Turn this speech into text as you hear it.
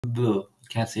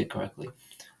can't say it correctly.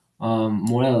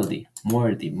 Morality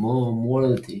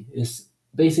is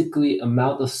basically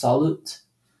amount of solutes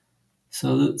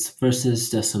versus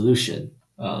the solution,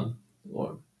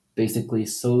 or basically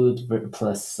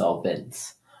plus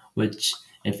solvents. Which,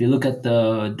 if you look at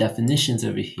the definitions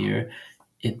over here,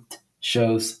 it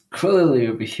shows clearly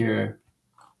over here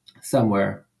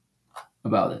somewhere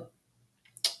about it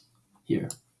here.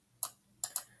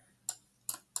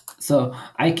 So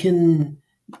I can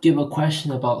give a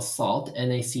question about salt,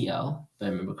 NaCl, if I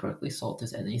remember correctly, salt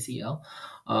is NaCl,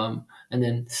 and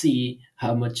then see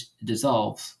how much it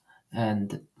dissolves,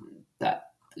 and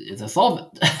that is a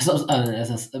solvent, so,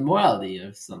 as a morality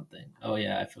or something. Oh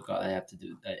yeah, I forgot. I have to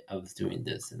do. I was doing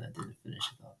this and I didn't finish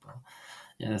it up.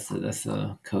 Yeah, that's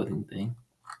a coding thing.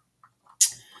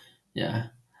 Yeah,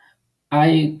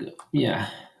 I yeah,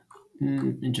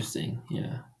 interesting.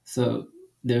 Yeah, so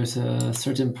there's a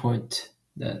certain point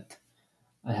that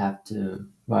I have to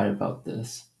write about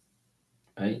this,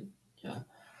 right? Yeah.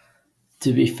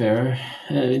 To be fair,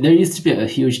 there used to be a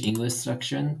huge English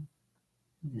section.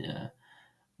 Yeah.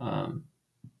 Um,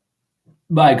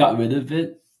 but I got rid of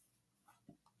it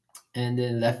and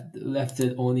then left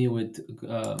it only with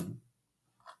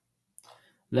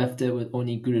left it with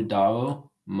only Gurudaro,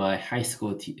 my high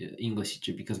school English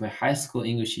teacher, because my high school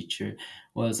English teacher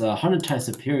was 100 times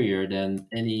superior than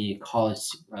any college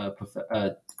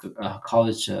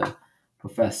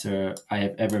professor I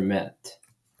have ever met.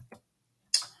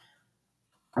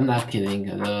 I'm not kidding.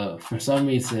 For some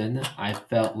reason, I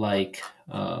felt like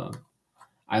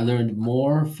I learned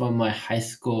more from my high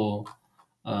school,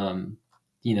 um,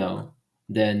 you know,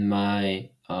 than my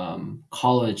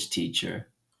college teacher,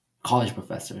 college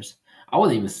professors. I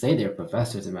wouldn't even say they're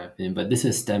professors in my opinion, but this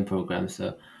is STEM program,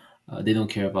 so they don't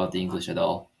care about the English at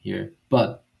all here.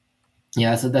 But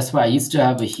yeah, so that's why I used to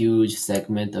have a huge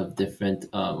segment of different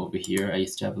over here. I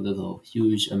used to have a little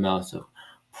huge amounts of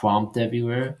prompt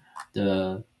everywhere,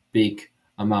 the big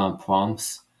amount of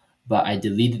prompts, but I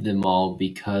deleted them all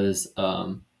because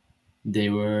they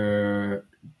were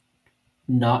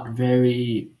not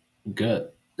very good.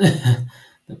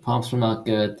 The prompts were not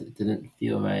good. It didn't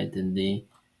feel right, and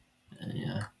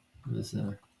yeah, it was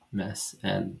a mess.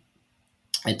 And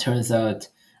it turns out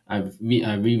I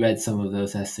reread some of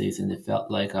those essays, and it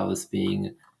felt like I was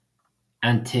being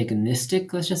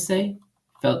antagonistic. Let's just say,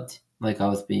 felt like I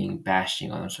was being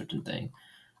bashing on a certain thing,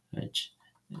 which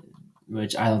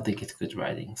which I don't think is good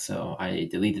writing. So I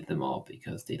deleted them all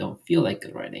because they don't feel like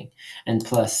good writing. And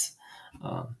plus,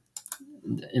 um,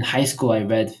 in high school, I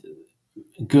read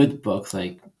good books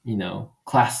like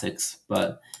classics,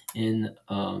 but in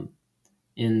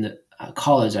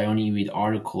college, I only read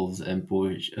articles and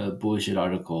bullshit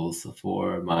articles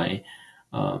for my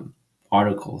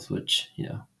articles, which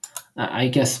I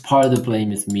guess part of the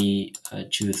blame is me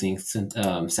choosing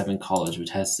Seven College,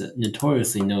 which has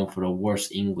notoriously known for the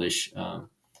worst English. The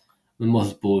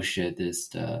most bullshit is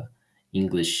the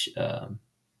English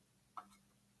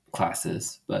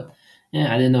classes, but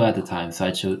yeah, I didn't know at the time, so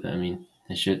I chose. I mean,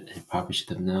 I probably should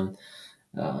have known.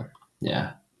 Uh,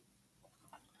 yeah,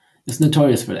 it's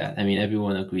notorious for that. I mean,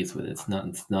 everyone agrees with it. It's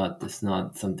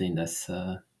not something that's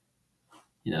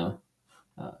you know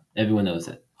everyone knows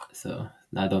it. So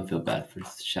I don't feel bad for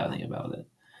shouting about it.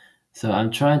 So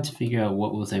I'm trying to figure out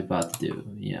what was I about to do.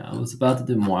 Yeah, I was about to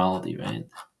do morality, right?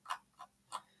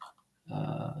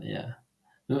 Yeah.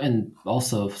 And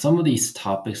also, some of these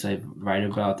topics I write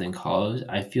about in college,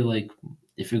 I feel like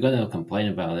if you're gonna complain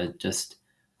about it, just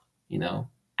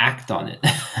act on it.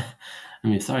 I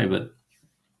mean, sorry, but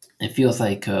it feels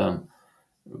like I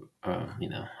don't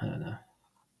know.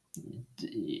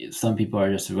 Some people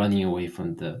are just running away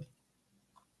from the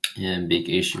big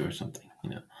issue or something.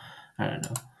 I don't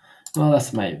know. Well,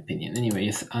 that's my opinion.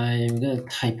 Anyways, I'm gonna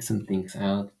type some things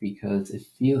out because it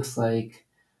feels like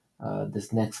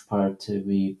this next part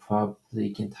we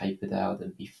probably can type it out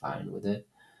and be fine with it.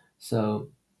 So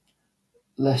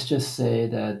let's just say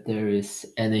that there is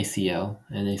NaCl.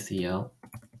 NaCl.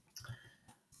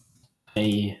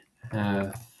 I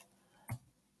have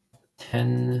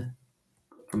 10,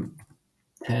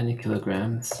 10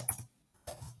 kilograms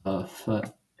of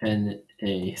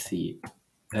NaCl,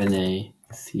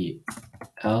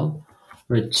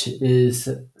 which is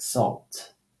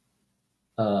salt.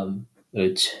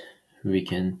 Which we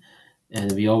can,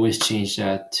 and we always change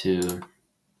that to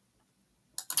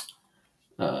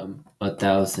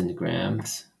 1,000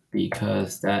 grams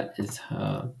because that is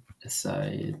it's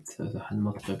 100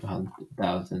 multiplied by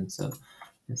 100,000, so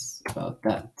it's about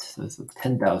that. So it's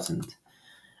 10,000.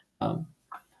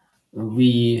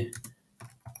 We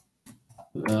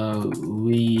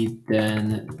We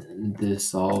then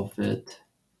dissolve it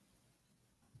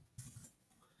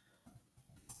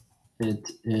in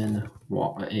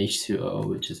H2O,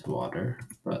 which is water.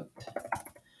 But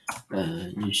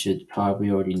you should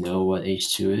probably already know what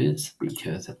H2 is,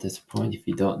 because at this point, if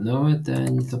you don't know it,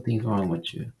 then something's wrong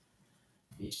with you.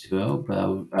 H2O,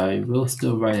 but I will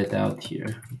still write it out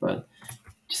here. But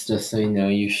just so you know,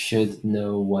 you should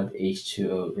know what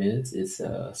H2O is. It's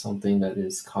something that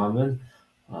is common.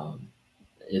 Um,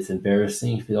 it's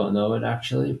embarrassing if you don't know it,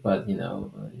 actually, but you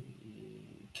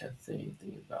can't say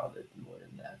anything about it more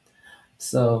than that.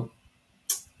 So,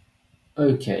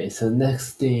 okay, so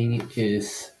next thing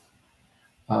is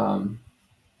um,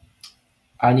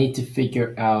 I need to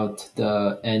figure out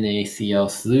the NaCl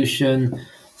solution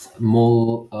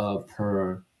moles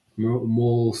per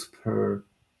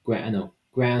gram, no,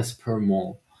 grams per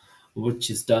mole, which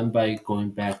is done by going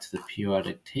back to the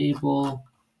periodic table,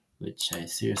 which I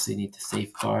seriously need to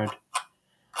safeguard.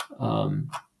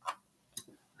 Um,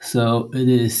 so it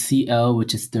is Cl,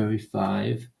 which is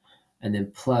 35, and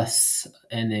then plus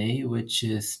Na, which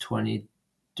is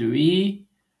 23.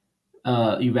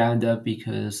 You round up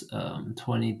because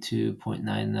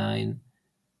 22.99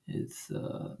 is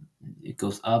it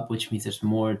goes up, which means there's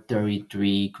more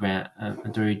 33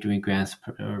 grams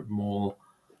per mole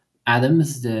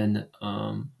atoms than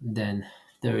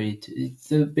 32.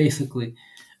 So basically,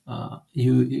 I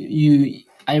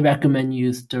recommend you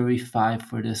use 35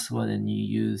 for this one, and you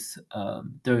use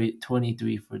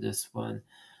 23 for this one.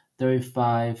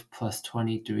 35 plus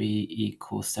 23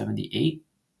 equals 78.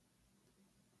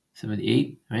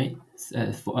 78, right?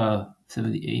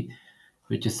 78,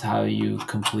 which is how you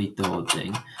complete the whole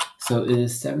thing. So it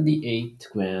is 78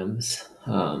 grams.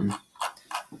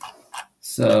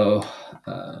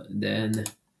 Then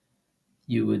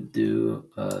you would do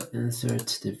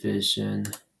insert division.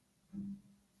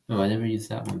 Oh, I never used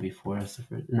that one before.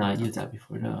 No, I used that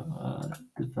before. No,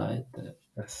 divide the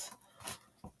S.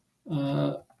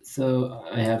 So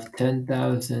I have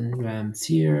 10,000 grams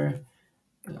here.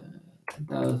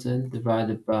 10,000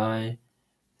 divided by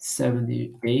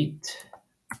 78,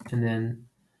 and then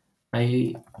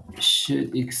I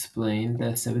should explain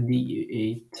that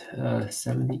 78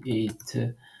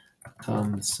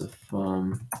 comes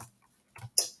from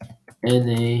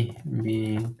Na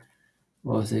being,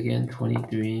 what was it again,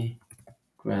 23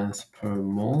 grams per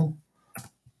mole,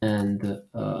 and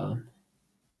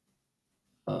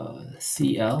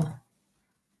Cl,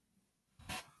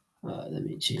 let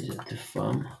me change it to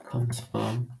from, comes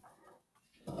from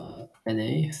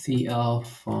Na, Cl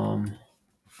from,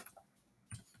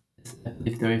 I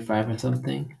believe 35 or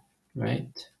something,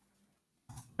 right?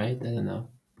 Right, I don't know,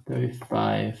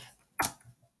 35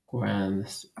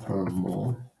 grams per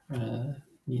mole.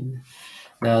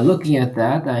 Now, looking at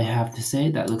that, I have to say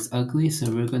that looks ugly,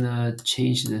 so we're gonna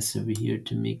change this over here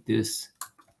to make this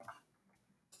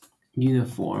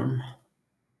uniform.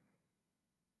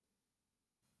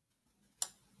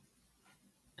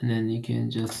 And then you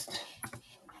can just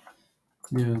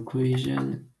do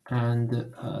equation,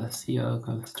 and Cl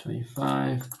comes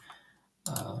 25.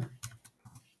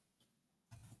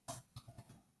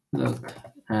 Look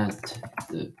at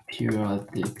the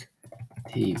periodic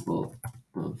table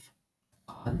of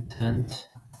content.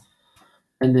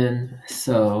 And then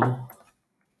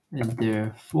and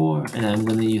therefore, and I'm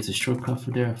going to use a shortcut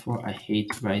for therefore. I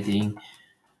hate writing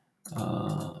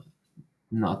not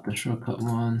the shortcut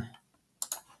one.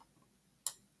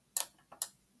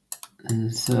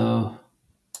 And so,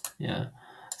 yeah.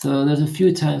 So there's a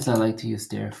few times I like to use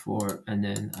therefore, and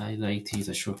then I like to use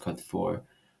a shortcut for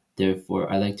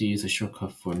therefore. I like to use a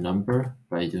shortcut for number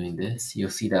by doing this. You'll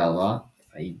see that a lot.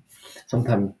 I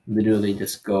sometimes literally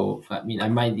just go, I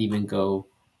might even go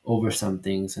over some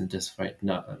things and just write,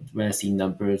 when I see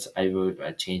numbers, I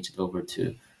change it over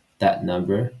to that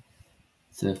number.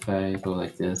 So if I go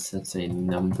like this, let's say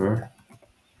number,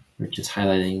 which is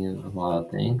highlighting a lot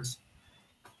of things,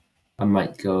 I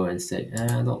might go and say,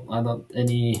 I don't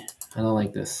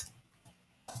like this.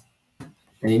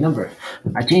 Any number.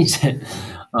 I changed it.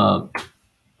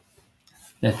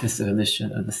 That is the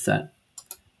definition of the set.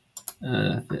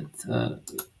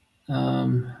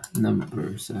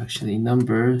 Numbers, actually,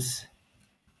 numbers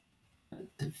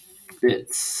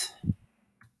fits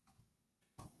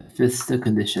the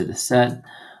condition of the set.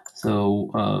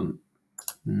 So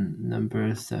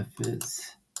numbers that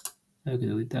fits. I can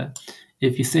delete that.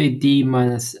 If you say d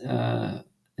minus and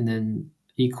then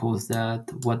equals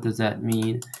that, what does that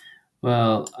mean?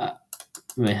 Well,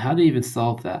 wait, how do you even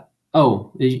solve that?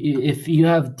 Oh, if you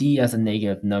have d as a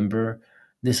negative number,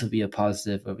 this will be a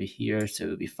positive over here, so it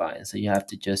will be fine. So you have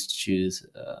to just choose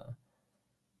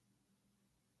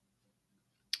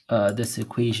this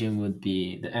equation would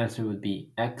be, the answer would be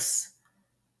x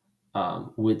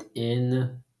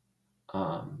within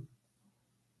um,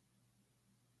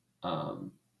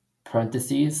 um,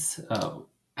 parentheses,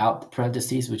 out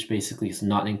parentheses, which basically is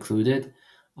not included,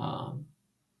 um,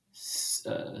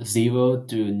 0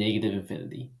 to negative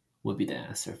infinity would be the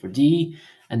answer for D.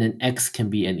 And then X can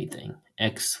be anything.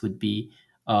 X would be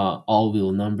all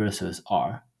real numbers, so it's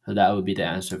R. So that would be the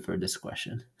answer for this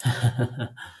question.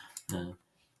 Uh,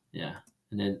 yeah.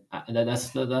 And then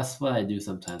that's what I do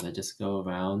sometimes. I just go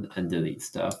around and delete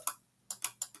stuff,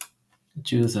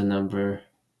 choose a number,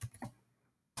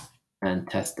 and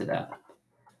test it out.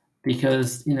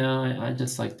 Because I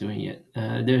just like doing it.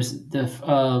 There's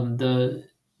the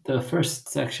first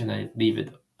section I leave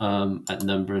it at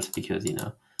numbers because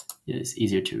it's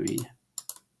easier to read.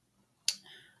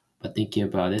 But thinking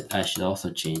about it, I should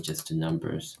also change this to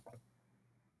numbers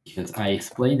because I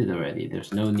explained it already.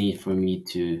 There's no need for me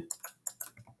to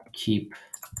keep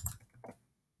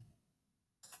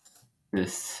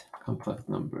this complex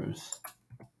numbers.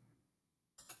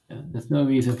 Yeah, there's no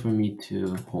reason for me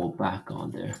to hold back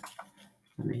on there.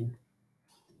 I mean,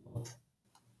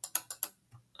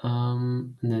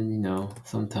 and then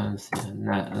sometimes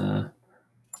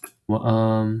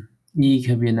E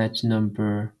can be a natural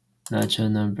number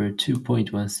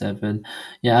 2.17.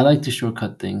 Yeah, I like to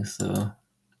shortcut things, so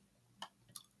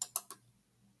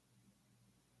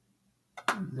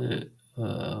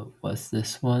what's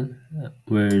this one?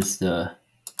 Where's the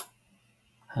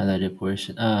highlighted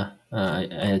portion? I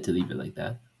had to leave it like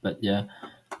that. But yeah,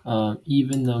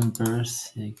 even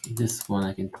numbers, like this one,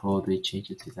 I can totally change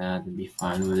it to that and be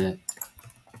fine with it.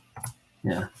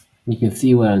 Yeah, you can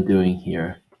see what I'm doing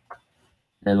here.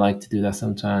 I like to do that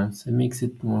sometimes. It makes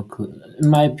it more, in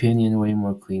my opinion, way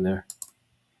more cleaner.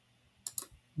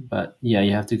 But yeah,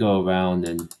 you have to go around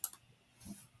and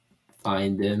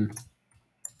find them,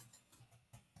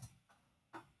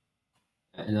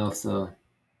 and also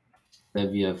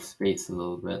levy up space a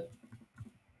little bit.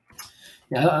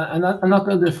 Yeah, I'm not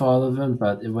gonna do it for all of them,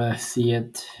 but when I see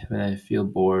it, when I feel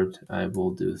bored, I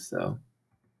will do so.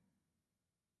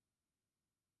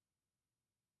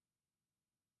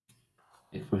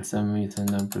 Like for some reason,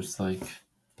 numbers like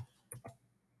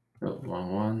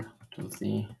wrong one. To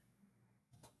see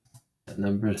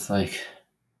numbers like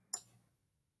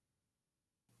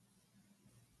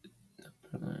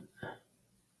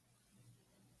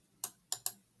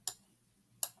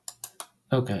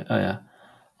okay. Oh yeah.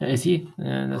 Yeah, see,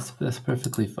 yeah, that's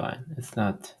perfectly fine. It's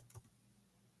not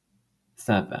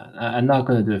bad. I'm not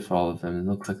gonna do it for all of them. It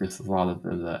looks like there's a lot of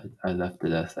them that I left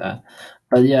it as that.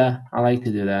 But yeah, I like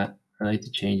to do that. I like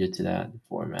to change it to that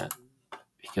format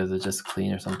because it's just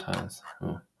cleaner sometimes.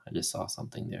 Oh, I just saw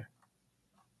something there.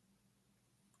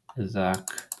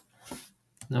 Exact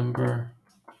number.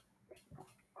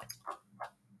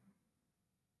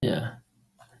 Yeah.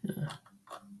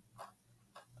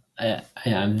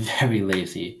 I'm very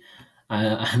lazy.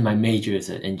 My major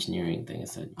is an engineering thing,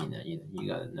 so you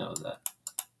gotta know that.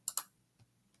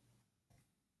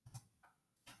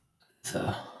 So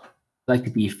I like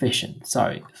to be efficient.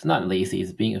 Sorry, it's not lazy.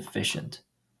 It's being efficient.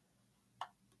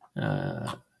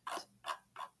 Uh,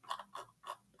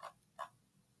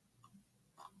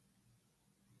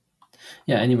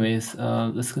 yeah. Anyways,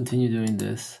 let's continue doing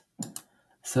this.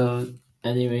 So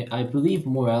anyway, I believe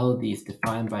morality is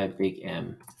defined by a big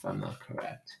M, if I'm not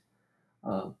correct.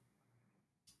 Um,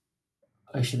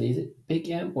 Actually, is it big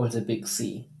M or is it big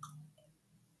C?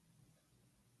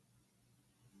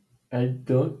 I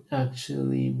don't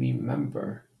actually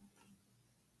remember.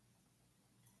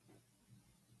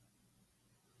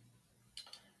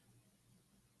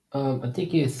 I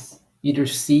think it's either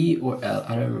C or L.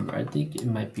 I don't remember. I think it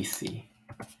might be C.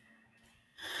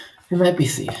 It might be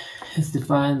C. It's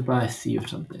defined by C or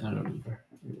something. I don't remember.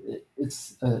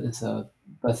 It's a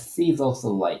but C is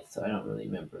also light, so I don't really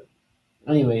remember.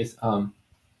 Anyways,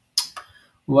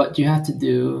 what you have to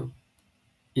do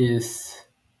is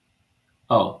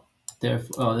this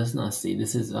is not C.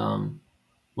 This is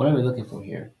what are we looking for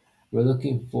here? We're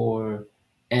looking for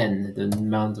N, the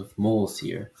amount of moles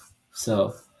here.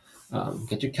 So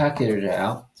get your calculator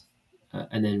out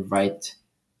and then write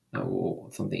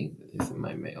something is in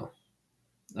my mail.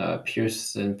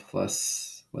 Pearson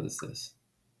plus, what is this?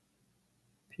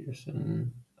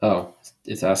 Pearson. Oh,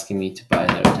 it's asking me to buy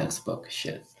another textbook.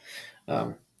 Shit.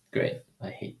 Great. I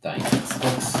hate buying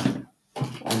textbooks.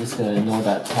 I'm just gonna ignore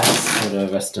that text for the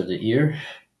rest of the year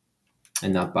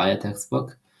and not buy a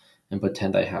textbook and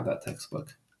pretend I have that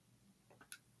textbook.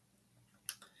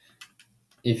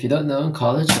 If you don't know, in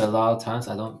college, a lot of times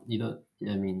you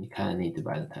kind of need to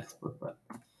buy the textbook, but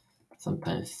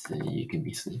sometimes you can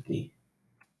be sleepy.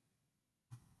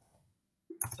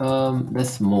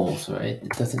 That's moles, right?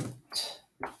 It doesn't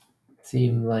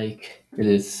seem like it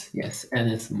is. Yes,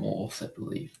 and it's moles, I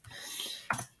believe.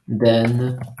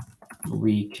 Then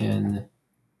we can.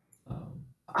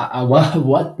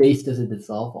 What base does it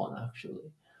dissolve on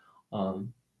actually?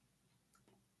 Um,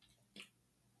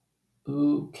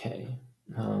 okay.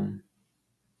 Um,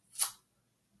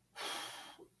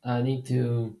 I need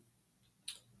to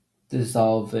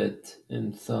dissolve it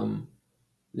in some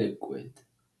liquid.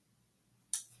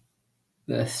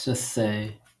 Let's just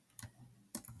say,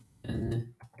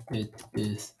 and it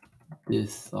is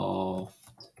dissolved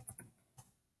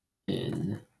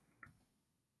in.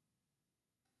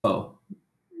 Oh,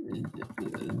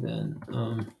 then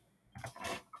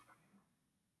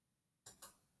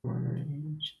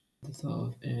orange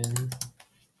dissolved in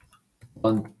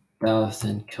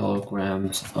 1,000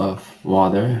 kilograms of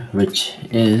water, which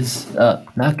is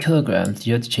not kilograms.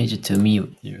 You have to change it to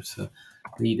meters, so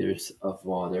liters of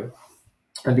water.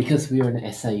 And because we are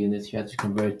in SI units, you have to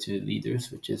convert to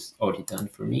liters, which is already done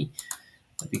for me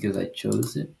because I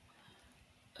chose it.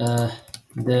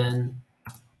 Then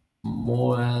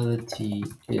molality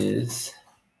is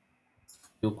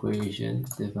equation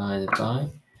divided by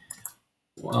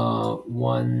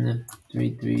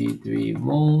 1,333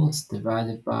 moles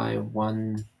divided by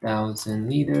 1,000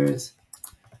 liters,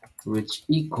 which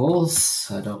equals,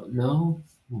 I don't know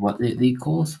what it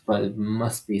equals, but it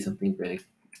must be something big.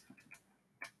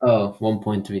 Oh,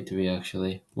 1.33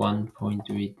 actually.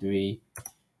 1.33.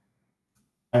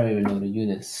 I don't even know the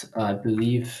units. I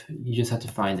believe you just have to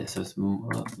find it. So it's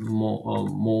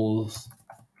moles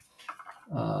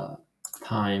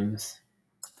times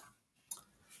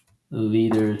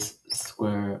liters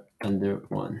square under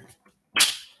 1.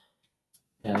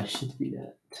 Yeah, it should be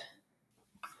that.